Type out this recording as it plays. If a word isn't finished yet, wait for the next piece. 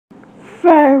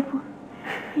very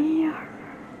here.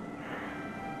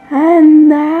 And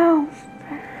now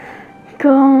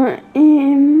go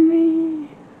in me.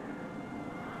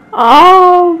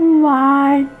 Oh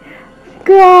my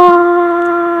God.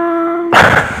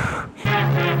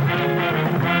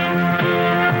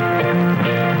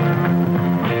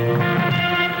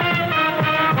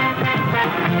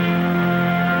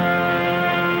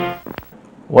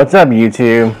 What's up,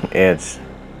 YouTube? It's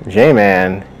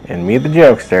J-Man and me, the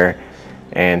Jokester,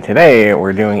 and today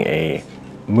we're doing a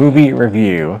movie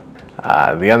review.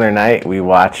 The other night we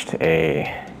watched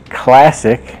a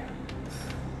classic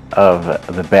of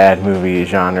the bad movie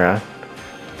genre,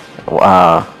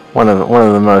 one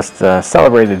of the most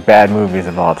celebrated bad movies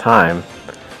of all time.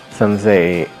 Some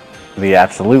say the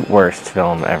absolute worst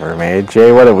film ever made.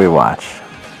 Jay, what did we watch?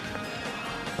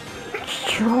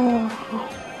 Troll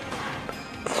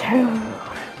 2.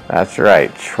 That's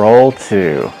right, Troll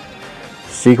 2,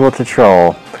 sequel to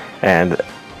Troll, and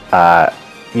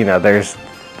you know, there's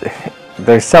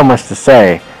so much to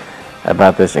say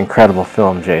about this incredible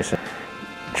film, Jason.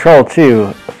 Troll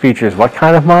 2 features what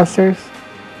kind of monsters?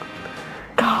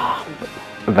 Goblins.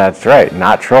 That's right,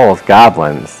 not trolls,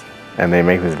 goblins, and they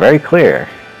make this very clear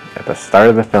at the start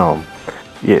of the film.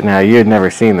 Now, you had never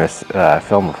seen this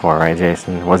film before, right,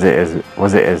 Jason? Was it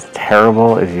as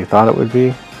terrible as you thought it would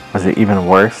be? Was it even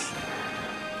worse?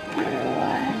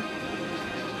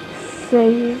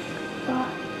 Save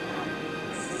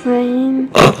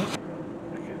Fame.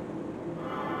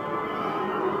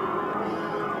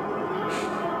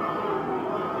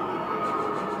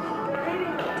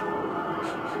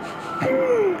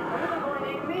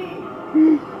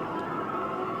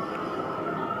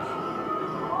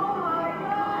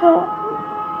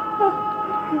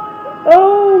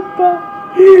 Oh my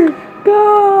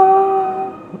God.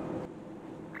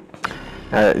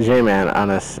 J-Man,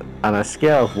 on a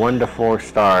scale of 1 to 4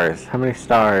 stars, how many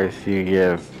stars do you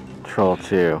give Troll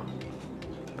 2?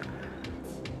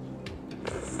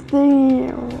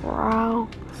 0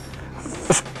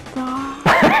 stars.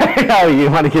 Oh, you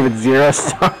want to give it 0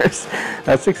 stars?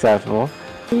 That's acceptable.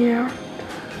 Your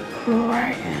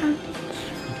ranch.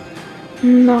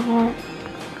 No.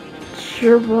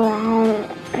 Troll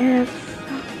is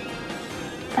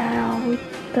about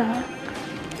the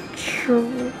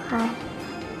troll.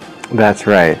 That's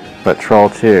right, but Troll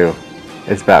 2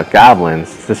 is about goblins.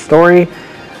 It's the story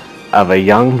of a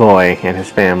young boy and his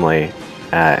family,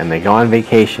 and they go on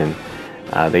vacation.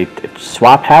 They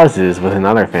swap houses with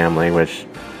another family, which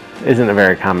isn't a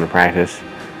very common practice,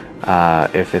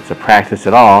 if it's a practice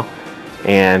at all.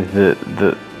 And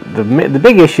the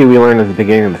big issue we learned at the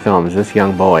beginning of the film is this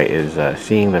young boy is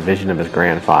seeing the vision of his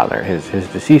grandfather. His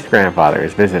deceased grandfather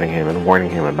is visiting him and warning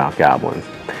him about goblins.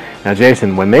 Now,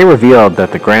 Jason, when they revealed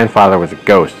that the grandfather was a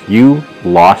ghost, you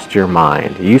lost your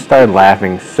mind. You started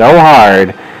laughing so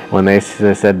hard when they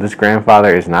said this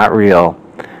grandfather is not real.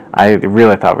 I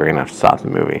really thought we were going to have to stop the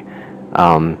movie.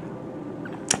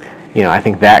 You know, I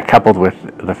think that, coupled with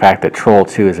the fact that Troll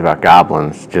 2 is about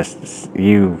goblins, just,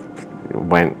 you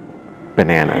went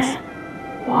bananas.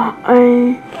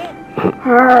 Why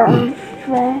her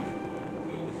face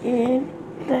is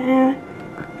the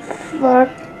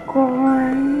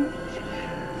fucking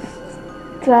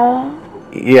stuff?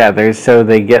 Yeah,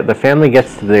 the family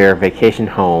gets to their vacation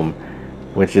home,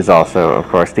 which is also, of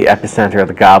course, the epicenter of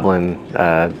the goblin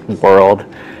world,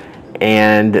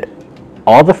 and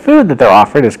all the food that they're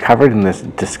offered is covered in this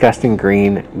disgusting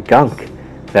green gunk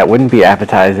that wouldn't be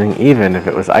appetizing even if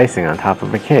it was icing on top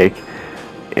of a cake.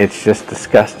 It's just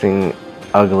disgusting,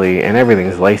 ugly, and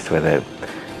everything's laced with it.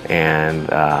 And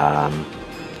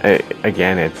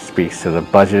again, it speaks to the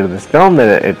budget of this film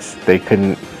that they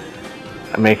couldn't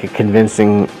make a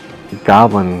convincing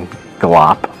goblin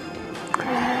glop.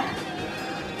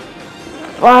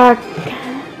 Fuck.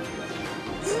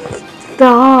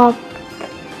 Stop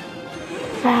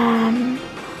them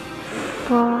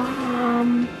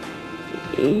from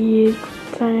eating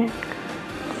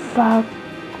the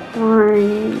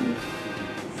green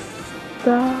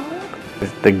stuff.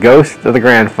 The ghost of the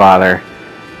grandfather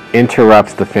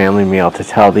interrupts the family meal to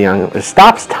tell the young... It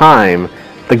stops time.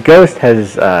 The ghost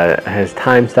has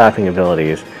time-stopping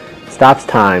abilities. Stops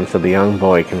time so the young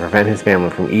boy can prevent his family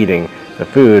from eating the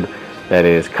food that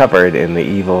is covered in the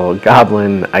evil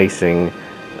goblin icing,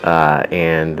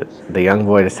 and the young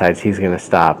boy decides he's going to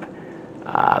stop.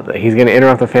 He's going to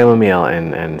interrupt the family meal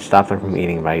and stop them from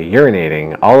eating by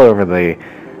urinating all over the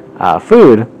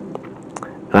food.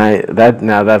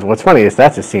 That's what's funny is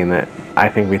that's a scene that I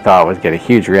think we thought would get a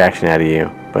huge reaction out of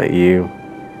you, but you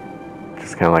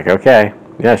just kind of like, okay,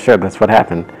 yeah, sure, that's what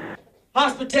happened.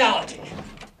 Hospitality.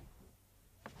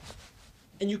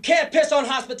 And you can't piss on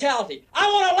hospitality. I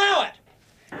won't allow it!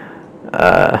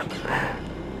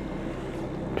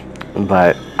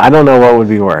 But I don't know what would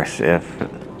be worse, if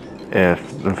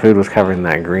the food was covered in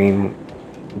that green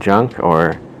junk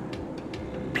or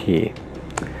pee.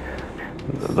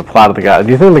 The plot of the god.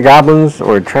 Do you think the goblins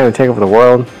were trying to take over the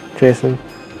world, Jason?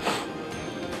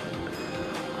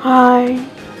 I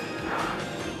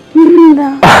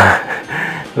no.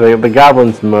 The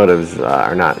goblins' motives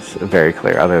are not very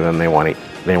clear, other than they want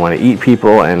to eat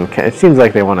people, and it seems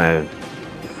like they want to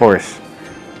force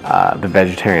the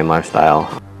vegetarian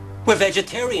lifestyle. We're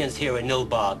vegetarians here in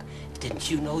Nilbog. Didn't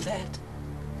you know that?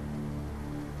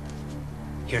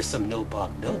 Here's some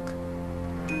Nilbog milk.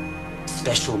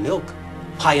 Special milk,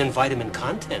 high in vitamin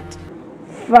content.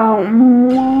 For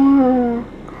more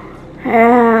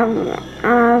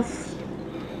as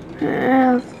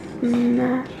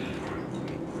not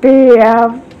be a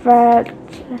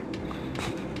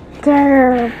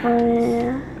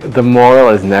vegetarian. The moral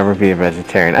is never be a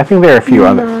vegetarian. I think there are a few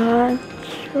other. Not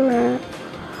true,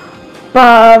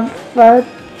 but the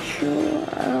true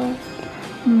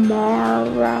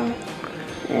moral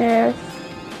is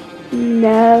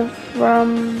never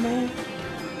make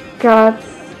God's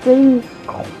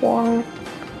equal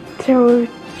to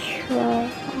true.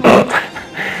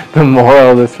 The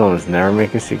moral of this film is never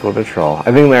make a sequel to Troll.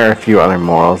 I think there are a few other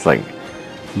morals, like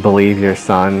believe your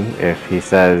son if he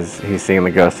says he's seeing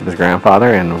the ghost of his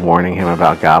grandfather, and warning him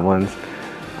about goblins.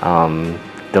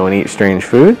 Don't eat strange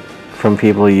food from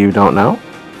people you don't know.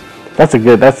 That's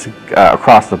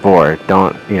across the board.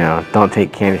 Don't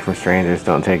take candy from strangers.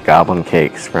 Don't take goblin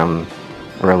cakes from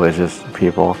religious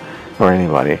people or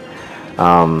anybody.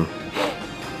 Don't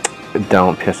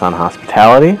piss on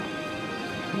hospitality,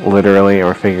 literally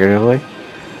or figuratively.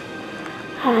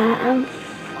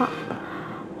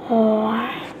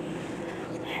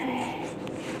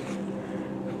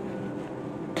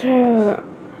 To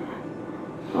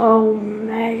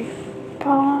make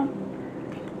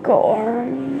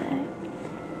popcorn,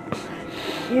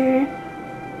 you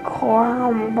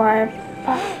corn with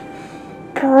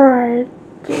pretty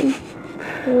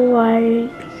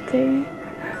lady.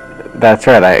 That's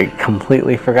right. I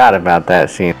completely forgot about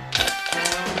that scene.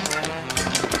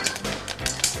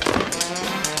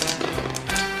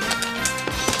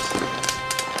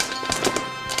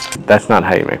 That's not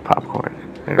how you make popcorn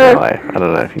in real life. I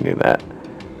don't know if you knew that.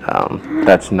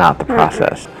 That's not the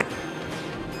process.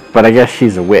 But I guess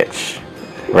she's a witch,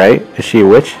 right? Is she a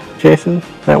witch, Jason?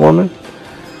 That woman?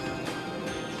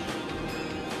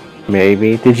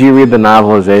 Maybe. Did you read the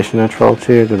novelization of Troll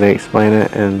 2? Did they explain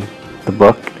it in the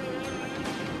book?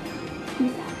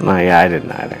 No, yeah, I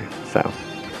didn't either. So.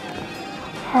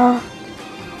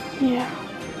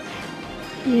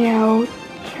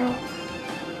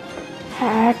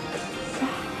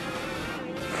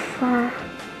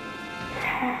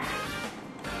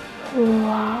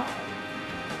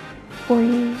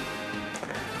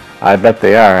 I bet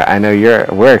they are. I know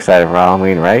we're excited for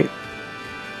Halloween, right?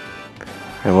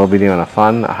 And we'll be doing a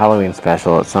fun Halloween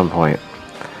special at some point.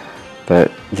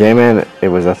 But J-Man, it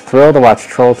was a thrill to watch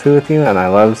Troll 2 with you, and I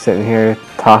love sitting here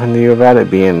talking to you about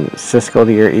it, being Siskel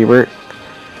to your Ebert.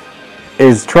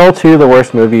 Is Troll 2 the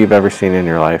worst movie you've ever seen in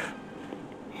your life?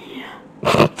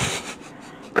 Yeah.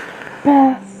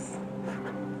 Best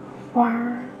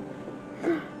worst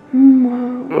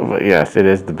movie. But yes, it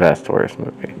is the best worst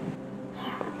movie.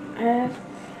 It's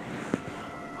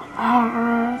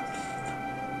hard.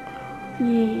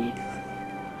 Yes.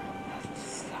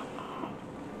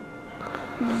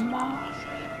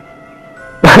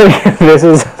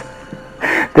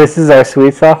 This is our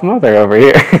sweet soft mother over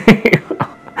here.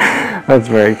 That's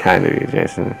very kind of you,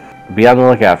 Jason. Be on the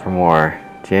lookout for more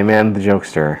J-Man the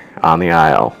Jokester on the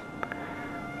aisle.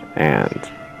 And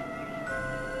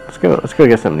let's go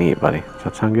get something to eat, buddy. Does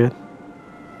that sound good?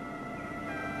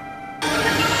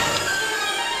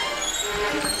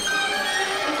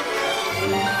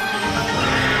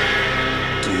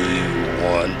 Do you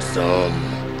want some,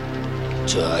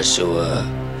 Joshua?